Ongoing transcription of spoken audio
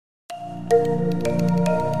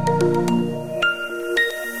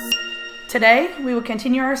Today, we will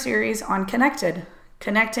continue our series on Connected,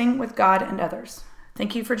 connecting with God and others.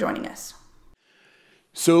 Thank you for joining us.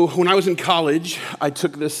 So when I was in college, I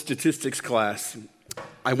took this statistics class.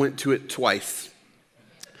 I went to it twice.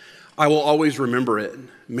 I will always remember it,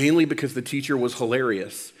 mainly because the teacher was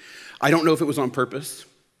hilarious. I don't know if it was on purpose.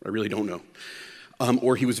 I really don't know.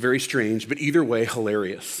 Or he was very strange, but either way,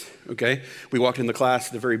 hilarious, okay? We walked in the class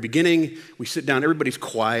at the very beginning. We sit down. Everybody's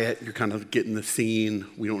quiet. You're kind of getting the scene.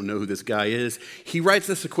 We don't know who this guy is. He writes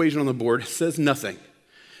this equation on the board, says nothing.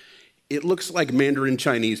 It looks like Mandarin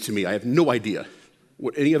Chinese to me. I have no idea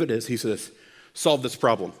what any of it is. He says, solve this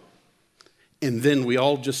problem. And then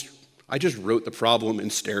I just wrote the problem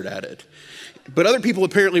and stared at it. But other people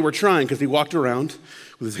apparently were trying because he walked around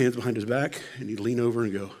with his hands behind his back and he'd lean over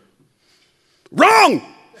and go, wrong!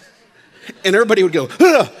 And everybody would go,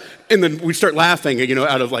 ugh! And then we'd start laughing,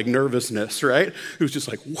 out of like nervousness, right? It was just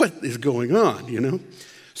like, what is going on,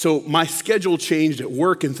 So my schedule changed at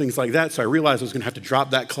work and things like that, so I realized I was gonna have to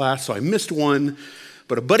drop that class, so I missed one,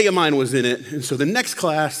 but a buddy of mine was in it, and so the next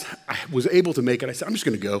class, I was able to make it. I said, I'm just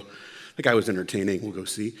gonna go. The guy was entertaining, we'll go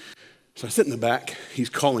see. So I sit in the back, he's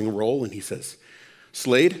calling roll, and he says,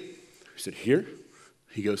 Slade? I said, here?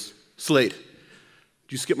 He goes, Slade,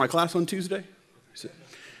 did you skip my class on Tuesday? I said,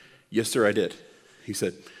 yes, sir, I did. He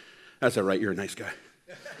said, that's all right, you're a nice guy.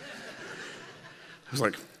 I was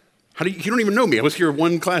like, you don't even know me. I was here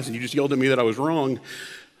one class and you just yelled at me that I was wrong.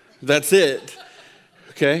 That's it,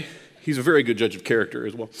 okay? He's a very good judge of character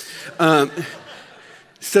as well.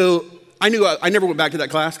 So I knew I never went back to that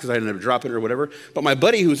class because I didn't have to drop it or whatever, but my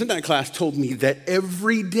buddy who was in that class told me that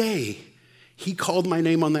every day he called my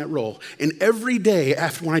name on that roll, and every day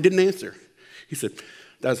after when I didn't answer, he said,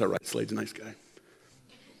 that's all right, Slade's a nice guy.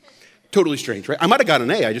 Totally strange, right? I might have got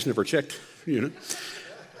an A, I just never checked,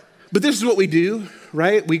 But this is what we do,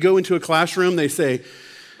 right? We go into a classroom, they say,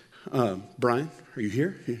 Brian, are you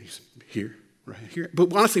here? He's here, right here.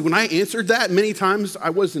 But honestly, when I answered that many times, I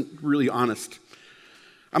wasn't really honest.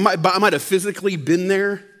 I might have physically been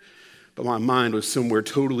there, but my mind was somewhere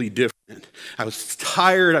totally different. I was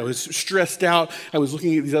tired, I was stressed out, I was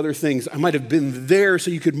looking at these other things. I might have been there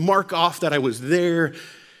so you could mark off that I was there,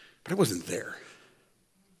 but I wasn't there.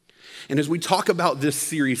 And as we talk about this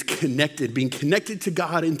series, Connected, being connected to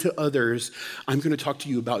God and to others, I'm going to talk to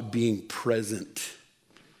you about being present.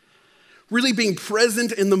 Really being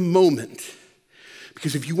present in the moment.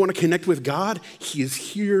 Because if you want to connect with God, He is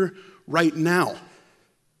here right now,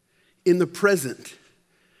 in the present.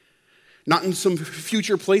 Not in some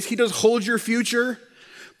future place. He does hold your future,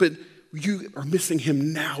 but you are missing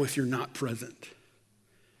Him now if you're not present.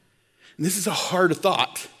 And this is a hard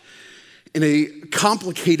thought and a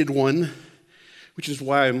complicated one, which is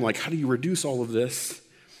why I'm like, how do you reduce all of this?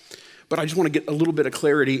 But I just want to get a little bit of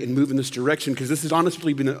clarity and move in this direction because this has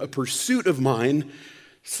honestly been a pursuit of mine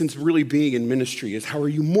since really being in ministry is how are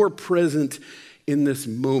you more present in this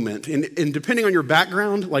moment? And depending on your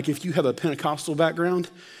background, like if you have a Pentecostal background,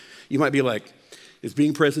 you might be like, is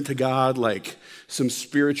being present to God like some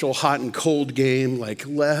spiritual hot and cold game, like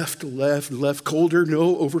left, colder,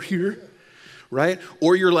 no, over here, right?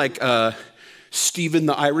 Or you're like Stephen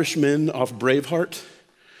the Irishman off Braveheart,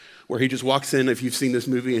 where he just walks in, if you've seen this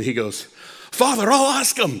movie, and he goes, Father, I'll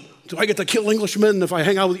ask him, do I get to kill Englishmen if I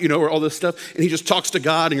hang out with, or all this stuff? And he just talks to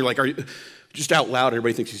God, and you're like, are you, just out loud,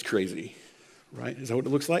 everybody thinks he's crazy, right? Is that what it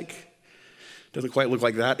looks like? Doesn't quite look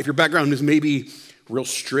like that. If your background is maybe real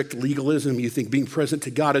strict legalism, you think being present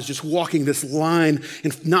to God is just walking this line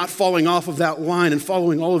and not falling off of that line and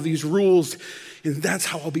following all of these rules, and that's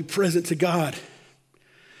how I'll be present to God.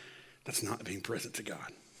 That's not being present to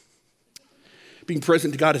God. Being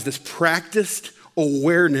present to God is this practiced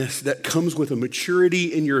awareness that comes with a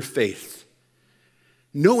maturity in your faith,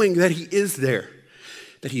 knowing that He is there,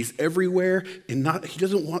 that He's everywhere, and He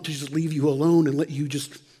doesn't want to just leave you alone and let you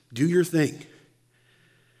just do your thing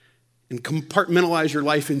and compartmentalize your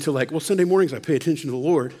life into like, well, Sunday mornings I pay attention to the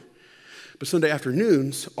Lord, but Sunday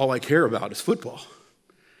afternoons, all I care about is football.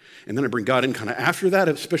 And then I bring God in kind of after that,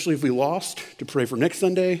 especially if we lost, to pray for next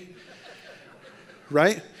Sunday,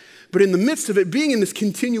 right? But in the midst of it, being in this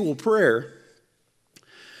continual prayer,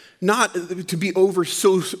 not to be over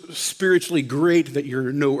so spiritually great that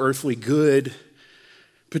you're no earthly good,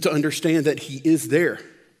 but to understand that He is there.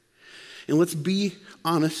 And let's be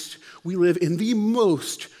honest, we live in the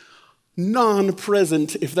most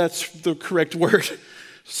non-present, if that's the correct word,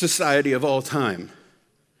 society of all time.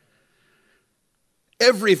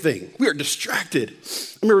 Everything. We are distracted.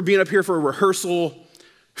 I remember being up here for a rehearsal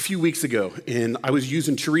a few weeks ago, and I was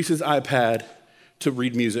using Teresa's iPad to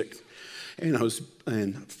read music.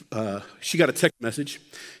 and she got a text message,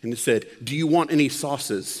 and it said, "Do you want any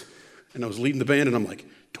sauces?" And I was leading the band, and I'm like,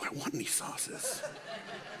 "Do I want any sauces?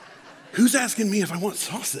 Who's asking me if I want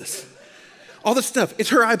sauces?" All this stuff. It's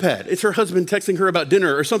her iPad. It's her husband texting her about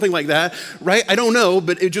dinner or something like that, right? I don't know,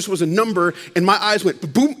 but it just was a number, and my eyes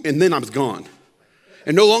went boom, and then I was gone.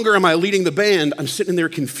 And no longer am I leading the band. I'm sitting there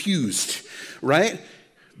confused, right?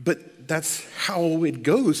 But that's how it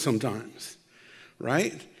goes sometimes,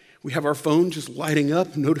 right? We have our phone just lighting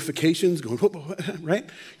up, notifications going, right?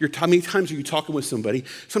 How many times are you talking with somebody?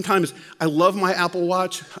 Sometimes I love my Apple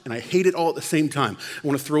Watch, and I hate it all at the same time. I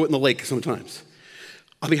want to throw it in the lake sometimes.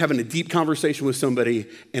 I'll be having a deep conversation with somebody,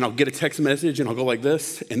 and I'll get a text message, and I'll go like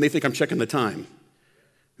this, and they think I'm checking the time.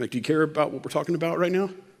 Like, do you care about what we're talking about right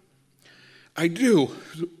now? I do.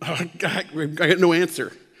 I got no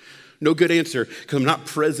answer. No good answer, because I'm not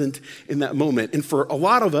present in that moment. And for a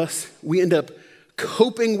lot of us, we end up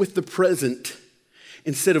coping with the present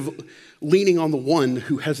instead of leaning on the one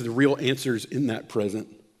who has the real answers in that present.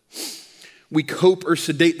 We cope or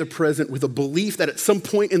sedate the present with a belief that at some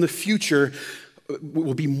point in the future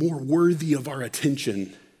will be more worthy of our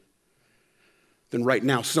attention than right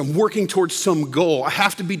now. So I'm working towards some goal. I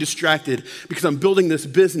have to be distracted because I'm building this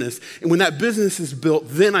business. And when that business is built,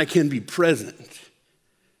 then I can be present.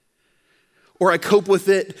 Or I cope with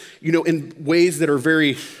it, in ways that are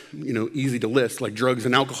very, easy to list, like drugs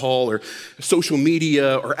and alcohol or social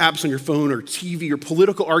media or apps on your phone or TV or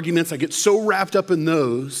political arguments. I get so wrapped up in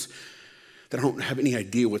those that I don't have any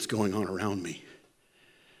idea what's going on around me.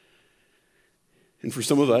 And for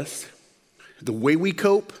some of us, the way we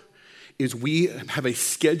cope is we have a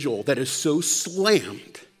schedule that is so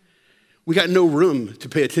slammed, we got no room to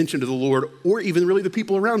pay attention to the Lord or even really the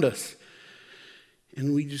people around us.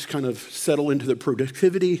 And we just kind of settle into the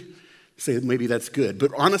productivity, say maybe that's good.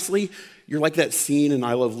 But honestly, you're like that scene in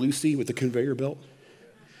I Love Lucy with the conveyor belt.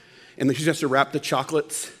 And then she has to wrap the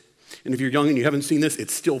chocolates. And if you're young and you haven't seen this,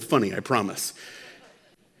 it's still funny, I promise.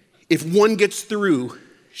 If one gets through,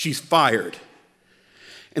 she's fired.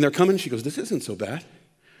 And they're coming, she goes, "This isn't so bad."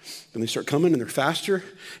 And they start coming, and they're faster,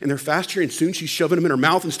 and soon she's shoving them in her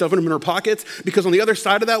mouth and stuffing them in her pockets, because on the other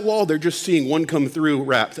side of that wall, they're just seeing one come through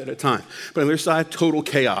wrapped at a time. But on the other side, total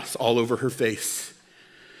chaos all over her face.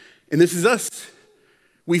 And this is us.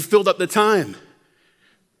 We filled up the time,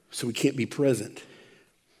 so we can't be present.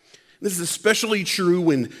 This is especially true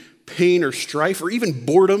when pain or strife or even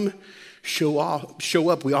boredom show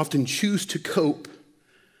up. We often choose to cope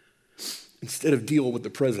instead of deal with the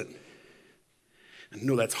present. I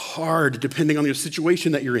know that's hard depending on your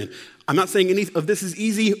situation that you're in. I'm not saying any of this is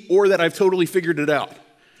easy or that I've totally figured it out,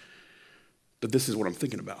 but this is what I'm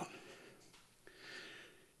thinking about.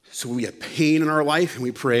 So we have pain in our life and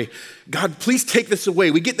we pray, "God, please take this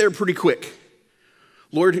away." We get there pretty quick.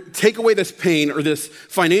 Lord, take away this pain or this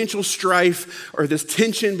financial strife or this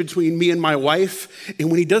tension between me and my wife. And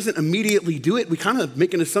when he doesn't immediately do it, we kind of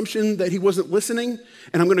make an assumption that he wasn't listening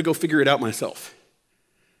and I'm going to go figure it out myself.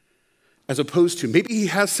 As opposed to maybe he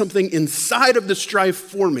has something inside of the strife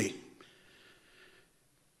for me.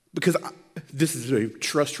 Because this is a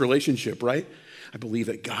trust relationship, right? I believe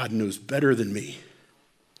that God knows better than me.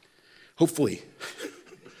 Hopefully.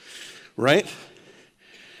 Right?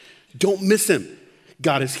 Don't miss him.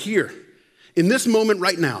 God is here. In this moment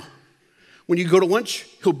right now. When you go to lunch,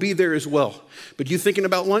 he'll be there as well. But you thinking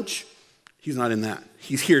about lunch? He's not in that.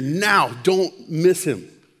 He's here now. Don't miss him.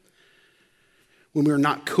 When we're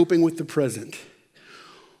not coping with the present,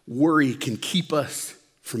 worry can keep us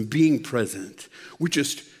from being present. We're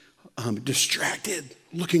just distracted,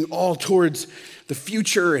 looking all towards the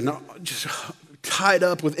future and just tied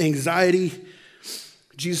up with anxiety.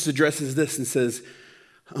 Jesus addresses this and says,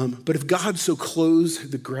 but if God so clothes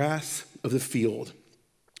the grass of the field,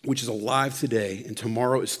 which is alive today and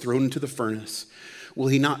tomorrow is thrown into the furnace, will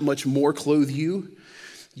he not much more clothe you,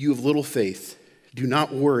 you of little faith? Do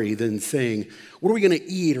not worry then saying, what are we going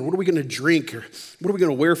to eat, or what are we going to drink, or what are we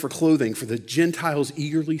going to wear for clothing? For the Gentiles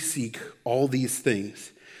eagerly seek all these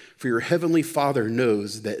things. For your heavenly Father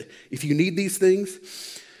knows that if you need these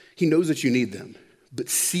things, he knows that you need them. But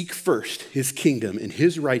seek first his kingdom and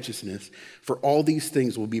his righteousness, for all these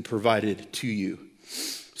things will be provided to you.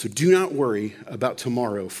 So do not worry about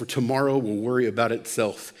tomorrow, for tomorrow will worry about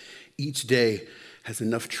itself. Each day has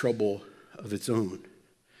enough trouble of its own.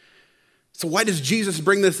 So why does Jesus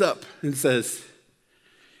bring this up and says,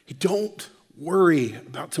 hey, don't worry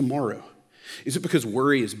about tomorrow? Is it because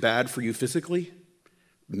worry is bad for you physically,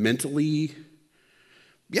 mentally?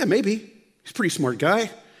 Yeah, maybe. He's a pretty smart guy,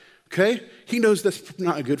 okay? He knows that's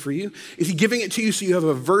not good for you. Is he giving it to you so you have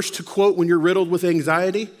a verse to quote when you're riddled with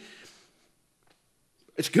anxiety?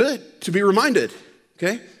 It's good to be reminded,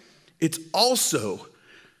 okay? It's also,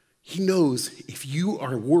 he knows if you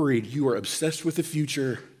are worried, you are obsessed with the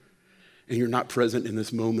future, and you're not present in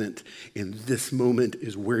this moment, and this moment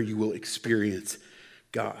is where you will experience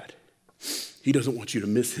God. He doesn't want you to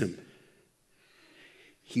miss him.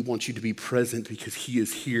 He wants you to be present because he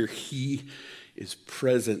is here. He is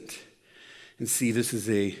present. And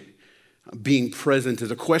see, being present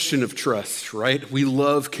is a question of trust, right? We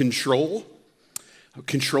love control.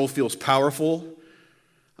 Control feels powerful,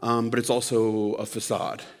 but it's also a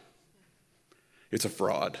facade. It's a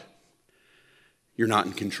fraud. You're not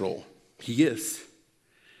in control. He is.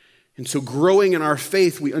 And so growing in our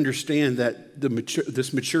faith, we understand that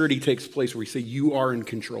this maturity takes place where we say, you are in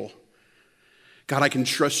control. God, I can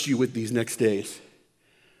trust you with these next days.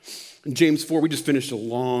 In James 4, we just finished a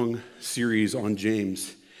long series on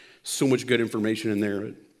James. So much good information in there.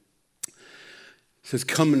 It says,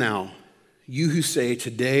 come now, you who say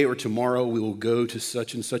today or tomorrow we will go to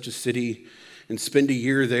such and such a city and spend a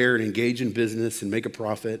year there and engage in business and make a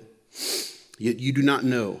profit. Yet you do not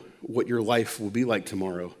know what your life will be like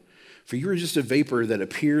tomorrow. For you are just a vapor that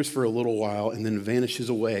appears for a little while and then vanishes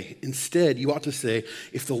away. Instead, you ought to say,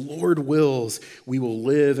 if the Lord wills, we will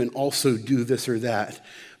live and also do this or that.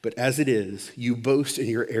 But as it is, you boast in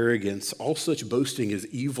your arrogance. All such boasting is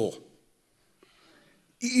evil.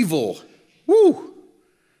 Evil. Woo!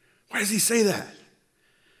 Why does he say that?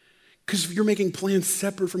 Because if you're making plans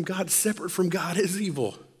separate from God is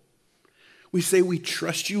evil. We say, we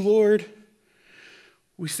trust you, Lord.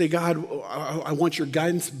 We say, God, I want your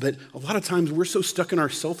guidance, but a lot of times we're so stuck in our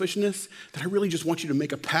selfishness that I really just want you to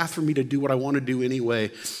make a path for me to do what I want to do anyway,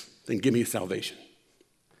 then give me salvation,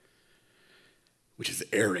 which is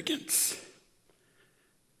arrogance.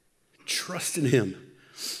 Trust in him.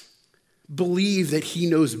 Believe that he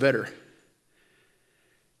knows better.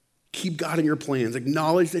 Keep God in your plans.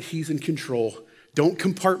 Acknowledge that he's in control. Don't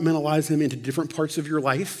compartmentalize him into different parts of your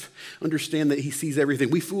life. Understand that he sees everything.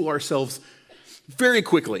 We fool ourselves very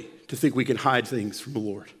quickly to think we can hide things from the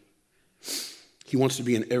Lord. He wants to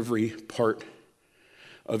be in every part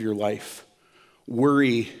of your life.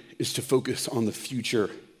 Worry is to focus on the future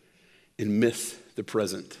and miss the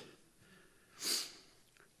present.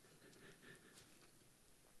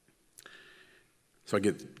 So I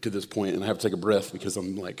get to this point and I have to take a breath because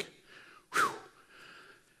I'm like, whew,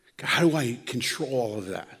 God, how do I control all of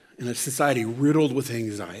that in a society riddled with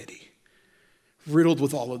anxiety? Riddled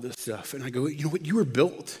with all of this stuff. And I go, you know what? You were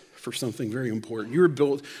built for something very important. You were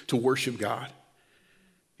built to worship God.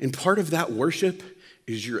 And part of that worship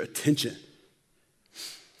is your attention.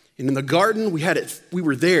 And in the garden, we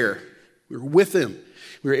were there. We were with him.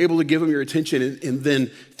 We were able to give him your attention. And then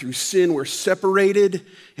through sin, we're separated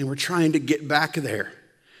and we're trying to get back there.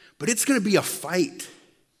 But it's going to be a fight.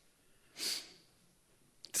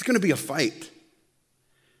 It's going to be a fight.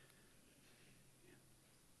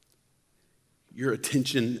 Your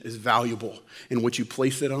attention is valuable, and what you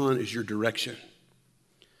place it on is your direction.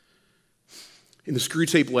 In the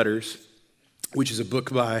Screwtape Letters, which is a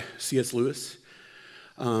book by C.S. Lewis,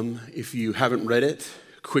 if you haven't read it,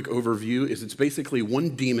 quick overview is it's basically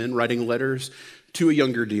one demon writing letters to a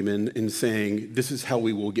younger demon and saying, this is how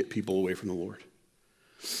we will get people away from the Lord.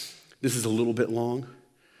 This is a little bit long.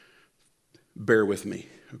 Bear with me,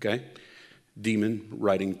 okay? Demon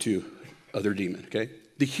writing to other demon, okay?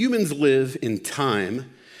 The humans live in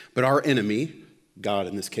time, but our enemy, God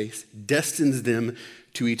in this case, destines them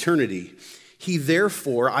to eternity. He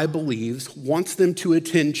therefore, I believe, wants them to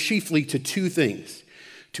attend chiefly to two things,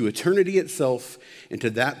 to eternity itself and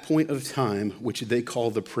to that point of time which they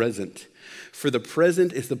call the present. For the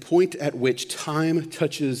present is the point at which time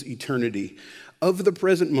touches eternity. Of the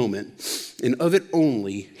present moment, and of it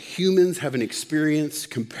only, humans have an experience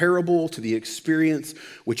comparable to the experience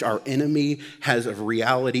which our enemy has of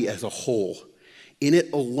reality as a whole. In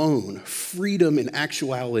it alone, freedom and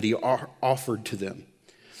actuality are offered to them.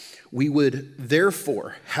 We would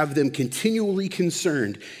therefore have them continually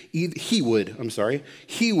concerned. He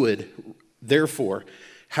would therefore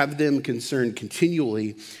have them concerned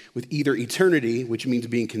continually with either eternity, which means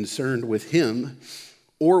being concerned with him,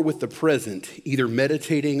 or with the present, either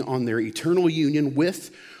meditating on their eternal union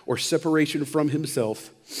with or separation from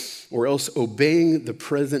himself, or else obeying the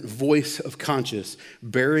present voice of conscience,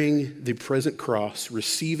 bearing the present cross,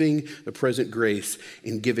 receiving the present grace,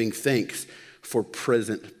 and giving thanks for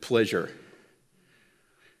present pleasure.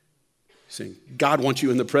 Saying, God wants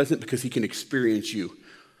you in the present because he can experience you.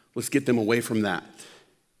 Let's get them away from that.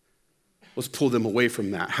 Let's pull them away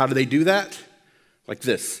from that. How do they do that? Like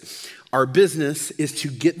this. Our business is to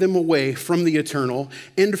get them away from the eternal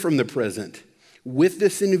and from the present. With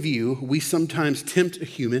this in view, we sometimes tempt a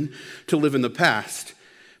human to live in the past,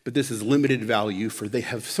 but this is limited value, for they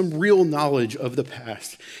have some real knowledge of the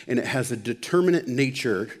past, and it has a determinate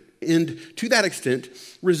nature, and to that extent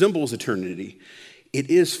resembles eternity. It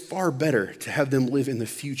is far better to have them live in the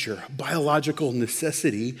future. Biological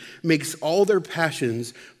necessity makes all their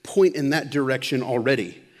passions point in that direction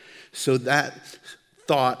already. So that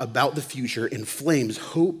thought about the future inflames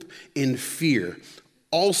hope and fear.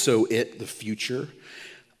 Also, the future,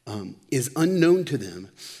 is unknown to them,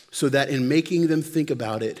 so that in making them think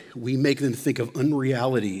about it, we make them think of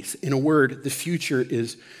unrealities. In a word, the future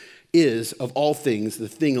is of all things, the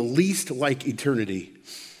thing least like eternity.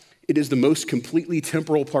 It is the most completely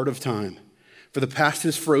temporal part of time, for the past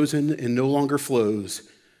is frozen and no longer flows,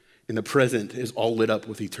 and the present is all lit up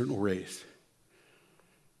with eternal rays.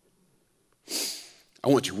 I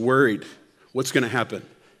want you worried. What's going to happen?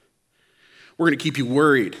 We're going to keep you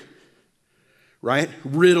worried, right?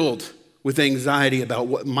 Riddled with anxiety about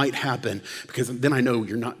what might happen, because then I know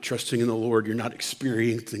you're not trusting in the Lord. You're not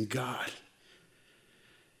experiencing God.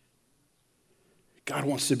 God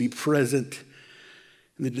wants to be present.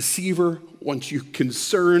 And the deceiver wants you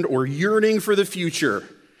concerned or yearning for the future,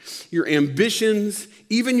 your ambitions,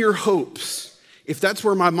 even your hopes. If that's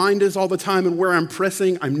where my mind is all the time and where I'm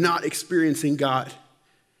pressing, I'm not experiencing God.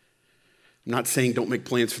 I'm not saying don't make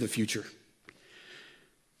plans for the future.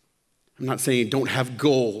 I'm not saying don't have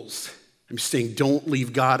goals. I'm saying don't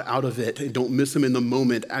leave God out of it and don't miss him in the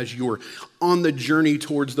moment as you're on the journey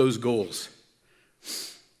towards those goals,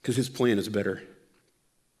 because his plan is better.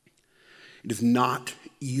 It is not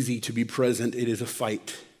easy to be present. It is a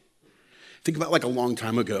fight. Think about like a long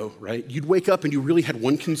time ago, right? You'd wake up and you really had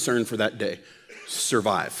one concern for that day: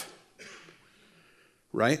 survive,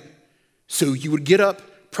 right? So you would get up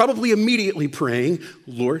probably immediately praying,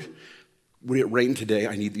 Lord, would it rain today?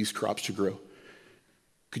 I need these crops to grow.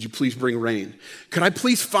 Could you please bring rain? Could I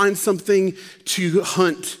please find something to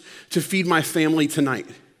hunt to feed my family tonight?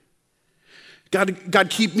 God,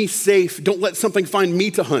 keep me safe. Don't let something find me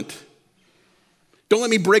to hunt. Don't let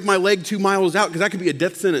me break my leg 2 miles out, because that could be a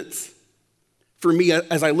death sentence for me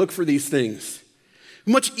as I look for these things.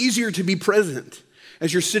 Much easier to be present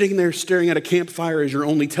as you're sitting there staring at a campfire as your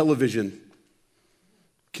only television,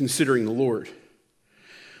 considering the Lord.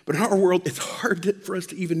 But in our world, it's hard for us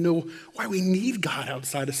to even know why we need God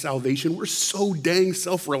outside of salvation. We're so dang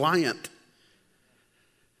self-reliant.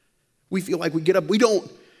 We feel like we get up,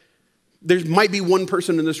 there might be one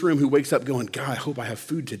person in this room who wakes up going, God, I hope I have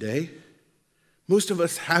food today. Most of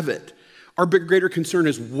us have it. Our greater concern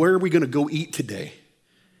is, where are we going to go eat today?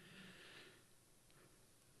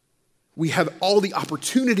 We have all the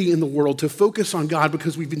opportunity in the world to focus on God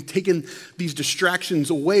because we've been taking these distractions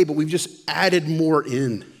away, but we've just added more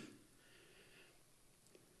in.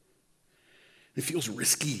 It feels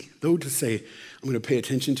risky, though, to say, I'm going to pay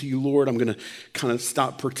attention to you, Lord. I'm going to kind of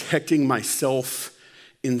stop protecting myself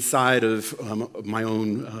inside of my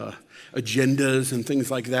own agendas and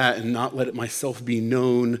things like that, and not let it myself be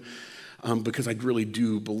known, because I really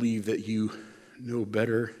do believe that you know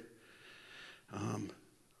better. I'm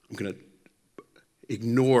going to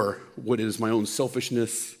ignore what is my own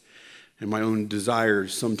selfishness and my own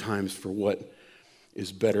desires sometimes for what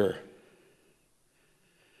is better.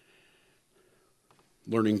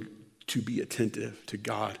 Learning to be attentive to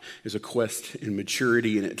God is a quest in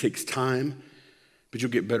maturity, and it takes time, but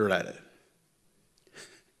you'll get better at it.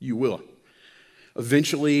 You will.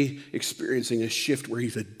 Eventually experiencing a shift where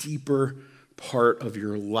he's a deeper part of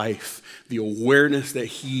your life. The awareness that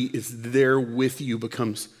he is there with you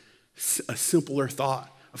becomes a simpler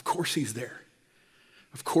thought. Of course he's there.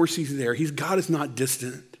 Of course he's there. God is not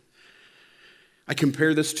distant. I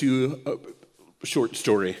compare this to a short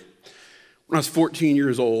story. When I was 14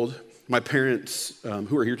 years old, my parents,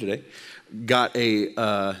 who are here today, got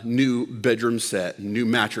a new bedroom set, new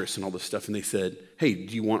mattress and all this stuff. And they said, hey,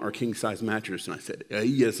 do you want our king-size mattress? And I said,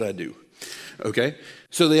 yes, I do. Okay.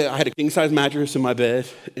 So I had a king-size mattress in my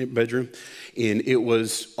bedroom, and it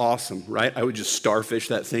was awesome, right? I would just starfish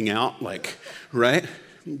that thing out, right?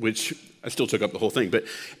 Which I still took up the whole thing. But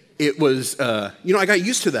it was, I got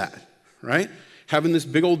used to that, right? Having this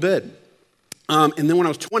big old bed. And then when I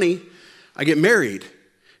was 20, I get married,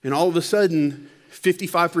 and all of a sudden,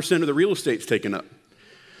 55% of the real estate's taken up.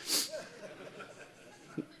 Just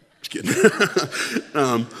kidding.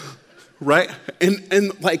 right?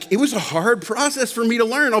 And like, it was a hard process for me to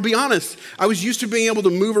learn, I'll be honest. I was used to being able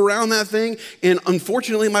to move around that thing, and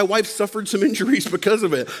unfortunately, my wife suffered some injuries because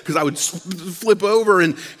of it, because I would flip over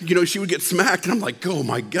and, she would get smacked, and I'm like, oh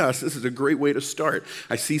my gosh, this is a great way to start.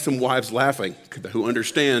 I see some wives laughing who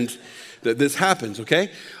understand that this happens,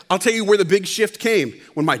 okay? I'll tell you where the big shift came,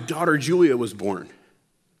 when my daughter Julia was born,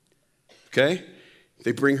 okay?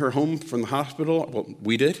 They bring her home from the hospital, well,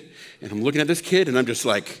 we did, and I'm looking at this kid, and I'm just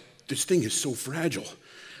like, this thing is so fragile.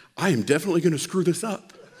 I am definitely going to screw this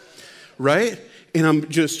up, right? And I'm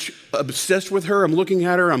just obsessed with her. I'm looking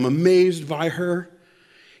at her. I'm amazed by her.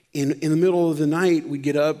 In the middle of the night, we'd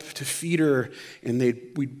get up to feed her, and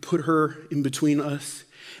we'd put her in between us.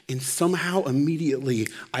 And somehow, immediately,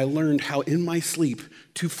 I learned how in my sleep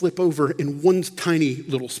to flip over in one tiny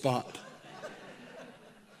little spot.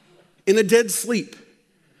 In a dead sleep.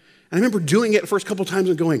 And I remember doing it the first couple times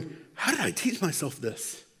and going, how did I teach myself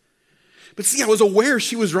this? But see, I was aware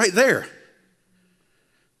she was right there.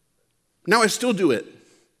 Now I still do it.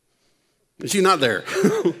 And she's not there.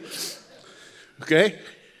 Okay?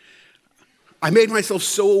 I made myself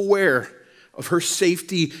so aware of her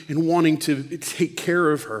safety and wanting to take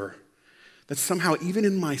care of her that somehow, even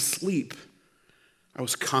in my sleep, I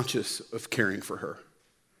was conscious of caring for her.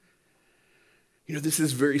 This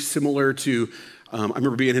is very similar to, I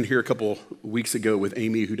remember being in here a couple weeks ago with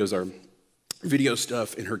Amy, who does our video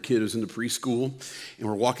stuff, and her kid is in the preschool, and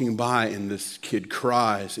we're walking by, and this kid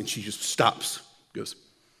cries, and she just stops, goes,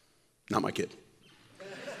 not my kid.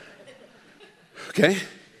 Okay?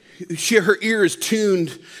 Her ear is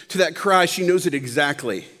tuned to that cry. She knows it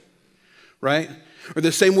exactly, right? Or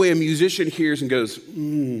the same way a musician hears and goes,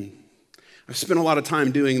 I've spent a lot of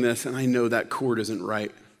time doing this, and I know that chord isn't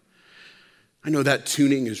right. I know that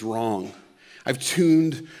tuning is wrong. I've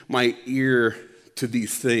tuned my ear to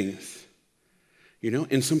these things.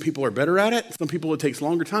 And some people are better at it. Some people it takes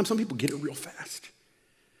longer time. Some people get it real fast.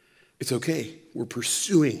 It's okay. We're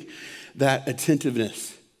pursuing that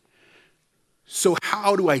attentiveness. So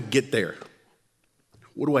how do I get there?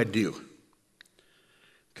 What do I do?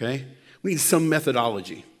 Okay? We need some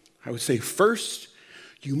methodology. I would say first,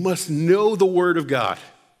 you must know the Word of God.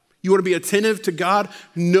 You want to be attentive to God?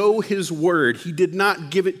 Know His Word. He did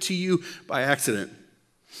not give it to you by accident.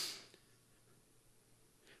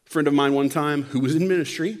 A friend of mine one time who was in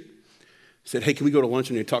ministry said, hey, can we go to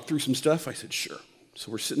lunch and talk through some stuff? I said, sure.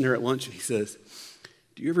 So we're sitting there at lunch and he says,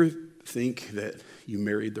 do you ever think that you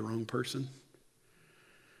married the wrong person?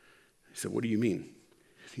 I said, what do you mean?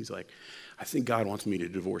 He's like, I think God wants me to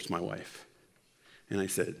divorce my wife. And I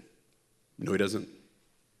said, no, He doesn't.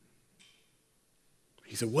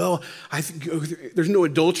 He said, well, I think there's no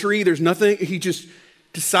adultery, there's nothing. He just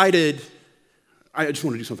decided, I just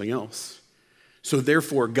want to do something else. So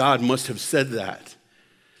therefore, God must have said that.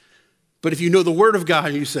 But if you know the Word of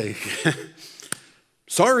God, you say,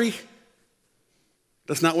 sorry,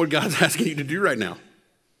 that's not what God's asking you to do right now.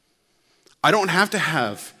 I don't have to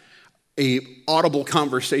have an audible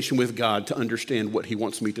conversation with God to understand what He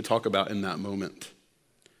wants me to talk about in that moment.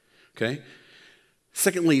 Okay?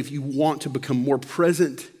 Secondly, if you want to become more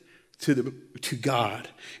present to God,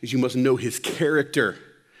 is you must know His character.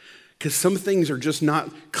 Because some things are just not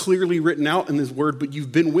clearly written out in His Word, but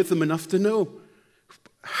you've been with Him enough to know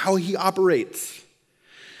how He operates.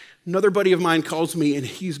 Another buddy of mine calls me, and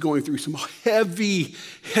he's going through some heavy,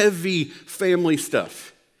 heavy family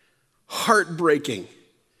stuff. Heartbreaking,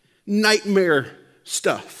 nightmare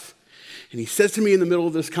stuff. And he says to me in the middle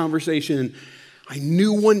of this conversation, I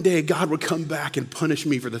knew one day God would come back and punish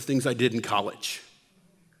me for the things I did in college.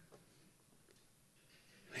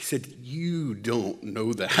 I said, you don't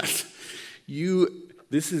know that.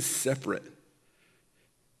 This is separate.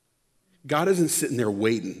 God isn't sitting there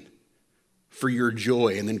waiting for your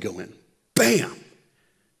joy and then going, bam,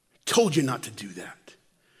 told you not to do that.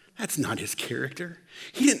 That's not His character.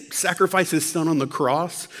 He didn't sacrifice His Son on the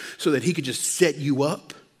cross so that He could just set you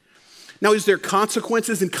up. Now, is there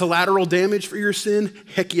consequences and collateral damage for your sin?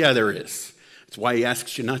 Heck yeah, there is. That's why He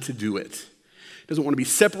asks you not to do it. He doesn't want to be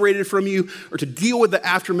separated from you or to deal with the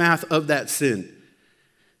aftermath of that sin.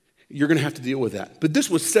 You're going to have to deal with that. But this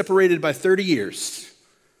was separated by 30 years.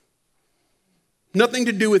 Nothing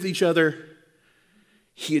to do with each other.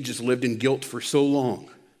 He had just lived in guilt for so long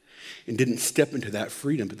and didn't step into that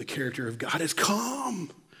freedom. But the character of God is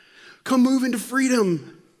come move into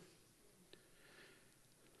freedom.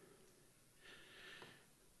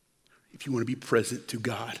 If you want to be present to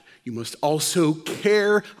God, you must also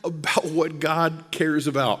care about what God cares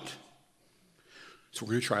about. So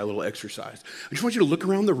we're going to try a little exercise. I just want you to look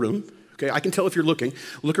around the room, okay? I can tell if you're looking.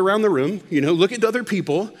 Look around the room, look at other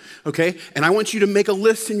people, okay? And I want you to make a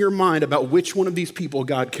list in your mind about which one of these people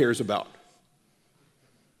God cares about.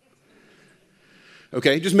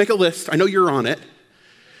 Okay, just make a list. I know you're on it.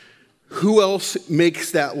 Who else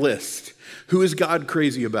makes that list? Who is God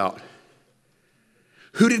crazy about?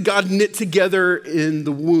 Who did God knit together in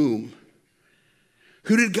the womb?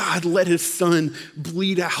 Who did God let his son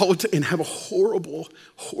bleed out and have a horrible,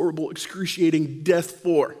 horrible, excruciating death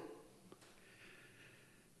for?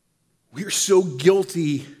 We are so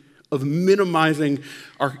guilty of minimizing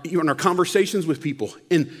our conversations with people.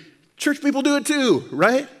 And church people do it too,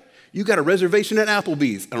 right? You got a reservation at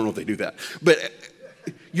Applebee's. I don't know if they do that. But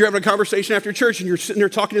you're having a conversation after church and you're sitting there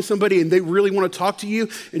talking to somebody and they really want to talk to you.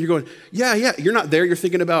 And you're going, yeah. You're not there. You're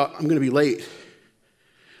thinking about, I'm going to be late.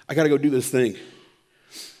 I got to go do this thing.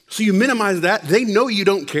 So you minimize that. They know you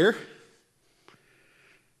don't care.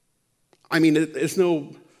 I mean, it's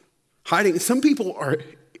no hiding. Some people are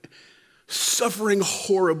suffering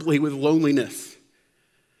horribly with loneliness.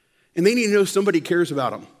 And they need to know somebody cares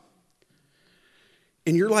about them.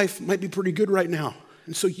 And your life might be pretty good right now.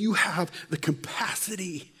 And so you have the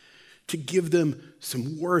capacity to give them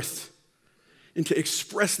some worth and to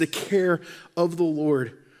express the care of the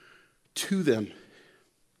Lord to them.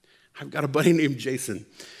 I've got a buddy named Jason.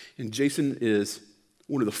 And Jason is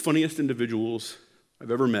one of the funniest individuals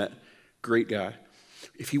I've ever met. Great guy.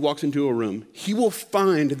 If he walks into a room, he will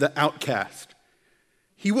find the outcast.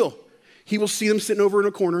 He will. He will see them sitting over in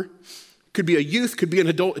a corner. Could be a youth, could be an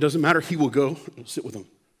adult. It doesn't matter. He will go and sit with them.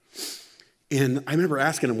 And I remember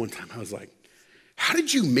asking him one time, I was like, how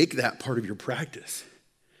did you make that part of your practice?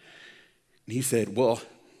 And he said, well,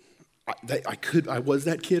 I was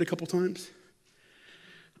that kid a couple times.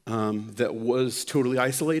 That was totally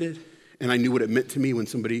isolated, and I knew what it meant to me when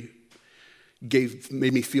somebody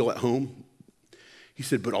made me feel at home. He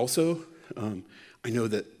said, but also, I know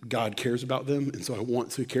that God cares about them, and so I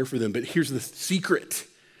want to care for them. But here's the secret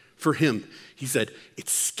for him. He said, it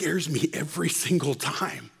scares me every single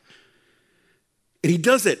time. And he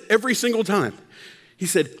does it every single time. He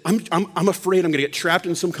said, I'm afraid I'm going to get trapped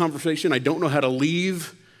in some conversation. I don't know how to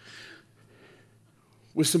leave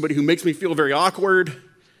with somebody who makes me feel very awkward.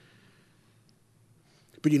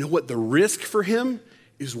 But you know what? The risk for him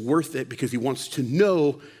is worth it because he wants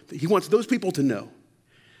those people to know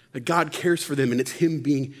that God cares for them and it's him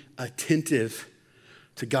being attentive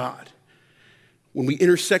to God. When we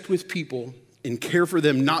intersect with people and care for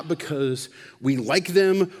them, not because we like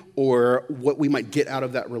them or what we might get out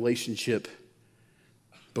of that relationship,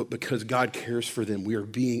 but because God cares for them, we are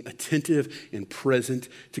being attentive and present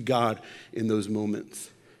to God in those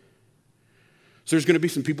moments. So there's going to be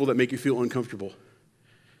some people that make you feel uncomfortable.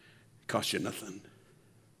 Cost you nothing.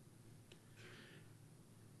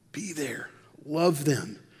 Be there. Love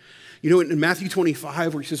them. In Matthew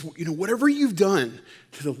 25, where he says, whatever you've done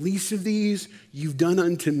to the least of these, you've done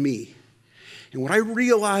unto me. And what I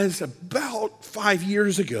realized about 5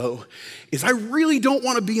 years ago is I really don't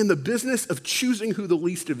want to be in the business of choosing who the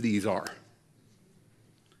least of these are.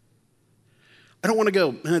 I don't want to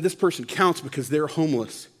go, this person counts because they're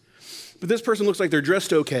homeless. But this person looks like they're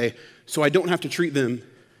dressed okay, so I don't have to treat them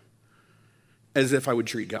as if I would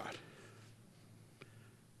treat God.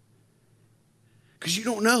 Because you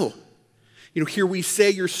don't know. Here we say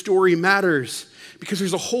your story matters because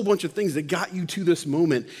there's a whole bunch of things that got you to this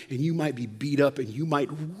moment, and you might be beat up and you might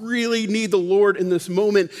really need the Lord in this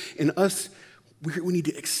moment. And we need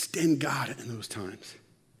to extend God in those times.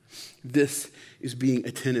 This is being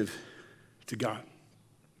attentive to God.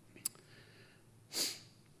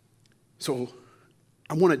 So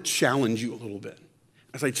I want to challenge you a little bit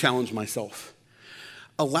as I challenge myself.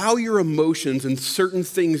 Allow your emotions and certain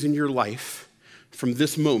things in your life from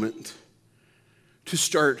this moment to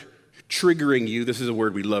start triggering you. This is a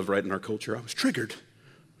word we love, right, in our culture. I was triggered.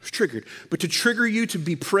 But to trigger you to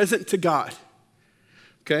be present to God,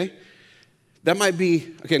 okay? That might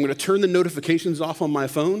be, I'm going to turn the notifications off on my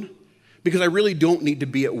phone because I really don't need to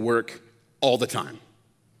be at work all the time.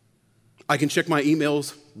 I can check my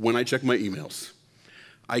emails when I check my emails.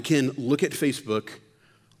 I can look at Facebook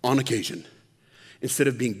on occasion instead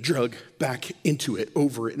of being dragged back into it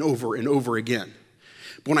over and over and over again.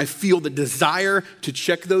 But when I feel the desire to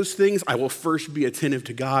check those things, I will first be attentive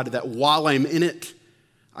to God, that while I'm in it,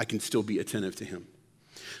 I can still be attentive to him.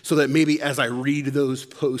 So that maybe as I read those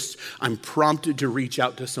posts, I'm prompted to reach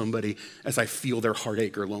out to somebody as I feel their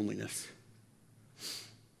heartache or loneliness.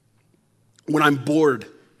 When I'm bored,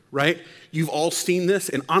 right? You've all seen this,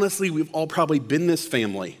 and honestly, we've all probably been this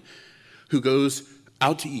family who goes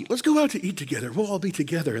out to eat. Let's go out to eat together. We'll all be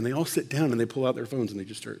together. And they all sit down and they pull out their phones and they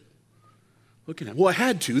just start looking at. Well, I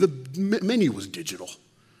had to. The menu was digital.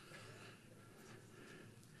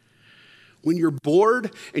 When you're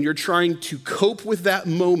bored and you're trying to cope with that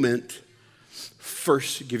moment,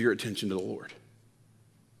 first give your attention to the Lord.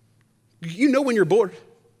 You know when you're bored.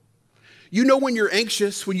 You know when you're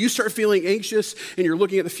anxious, when you start feeling anxious and you're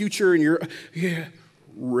looking at the future and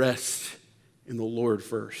rest in the Lord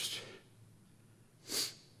first.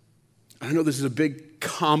 I know this is a big,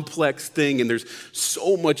 complex thing, and there's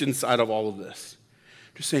so much inside of all of this.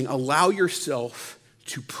 Just saying, allow yourself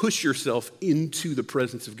to push yourself into the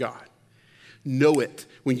presence of God. Know it.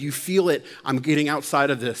 When you feel it, I'm getting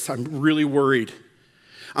outside of this. I'm really worried.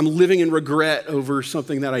 I'm living in regret over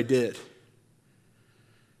something that I did. It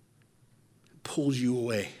pulls you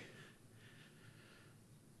away.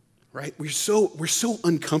 Right? We're so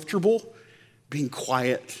uncomfortable being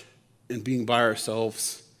quiet and being by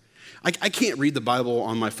ourselves. I can't read the Bible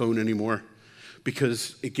on my phone anymore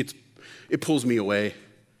because it pulls me away.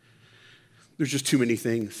 There's just too many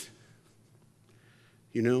things.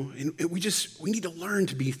 You know, and we need to learn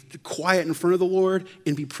to be quiet in front of the Lord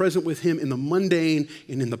and be present with him in the mundane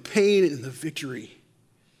and in the pain and in the victory.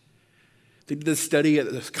 They did this study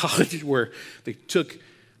at this college where they took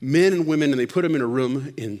men and women and they put them in a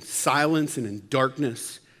room in silence and in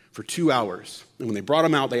darkness for 2 hours. And when they brought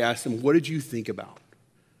them out, they asked them, what did you think about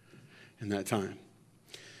in that time?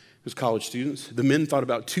 It was college students. The men thought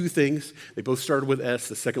about 2 things. They both started with S.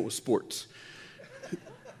 The second was sports.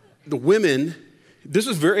 The women... This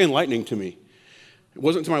was very enlightening to me. It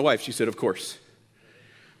wasn't to my wife. She said, of course.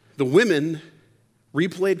 The women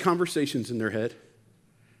replayed conversations in their head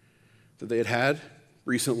that they had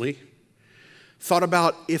recently, thought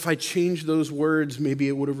about if I changed those words, maybe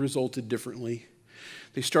it would have resulted differently.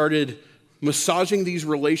 They started massaging these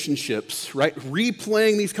relationships, right?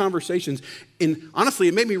 Replaying these conversations. And honestly,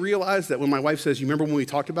 it made me realize that when my wife says, you remember when we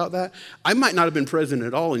talked about that? I might not have been present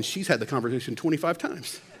at all, and she's had the conversation 25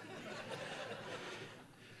 times.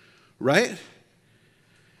 Right?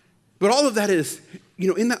 But all of that is,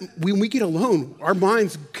 in that when we get alone, our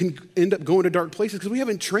minds can end up going to dark places because we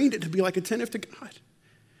haven't trained it to be like attentive to God.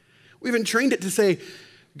 We haven't trained it to say,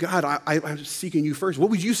 God, I'm seeking you first. What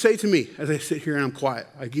would you say to me as I sit here and I'm quiet?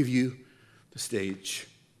 I give you the stage.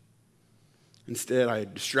 Instead, I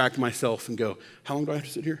distract myself and go, how long do I have to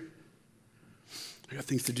sit here? I got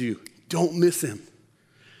things to do. Don't miss him.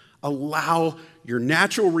 Allow your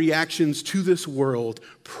natural reactions to this world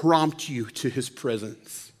prompt you to his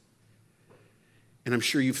presence. And I'm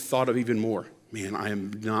sure you've thought of even more. Man,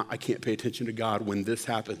 I can't pay attention to God when this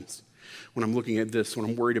happens. When I'm looking at this, when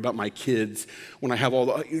I'm worried about my kids, when I have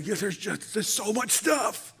there's so much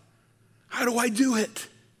stuff. How do I do it?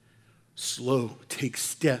 Slow, take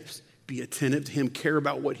steps, be attentive to him, care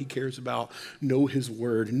about what he cares about, know his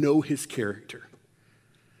word, know his character.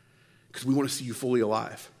 Because we want to see you fully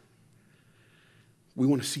alive. We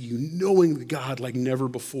want to see you knowing God like never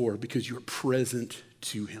before because you're present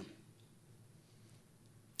to him.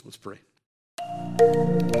 Let's pray.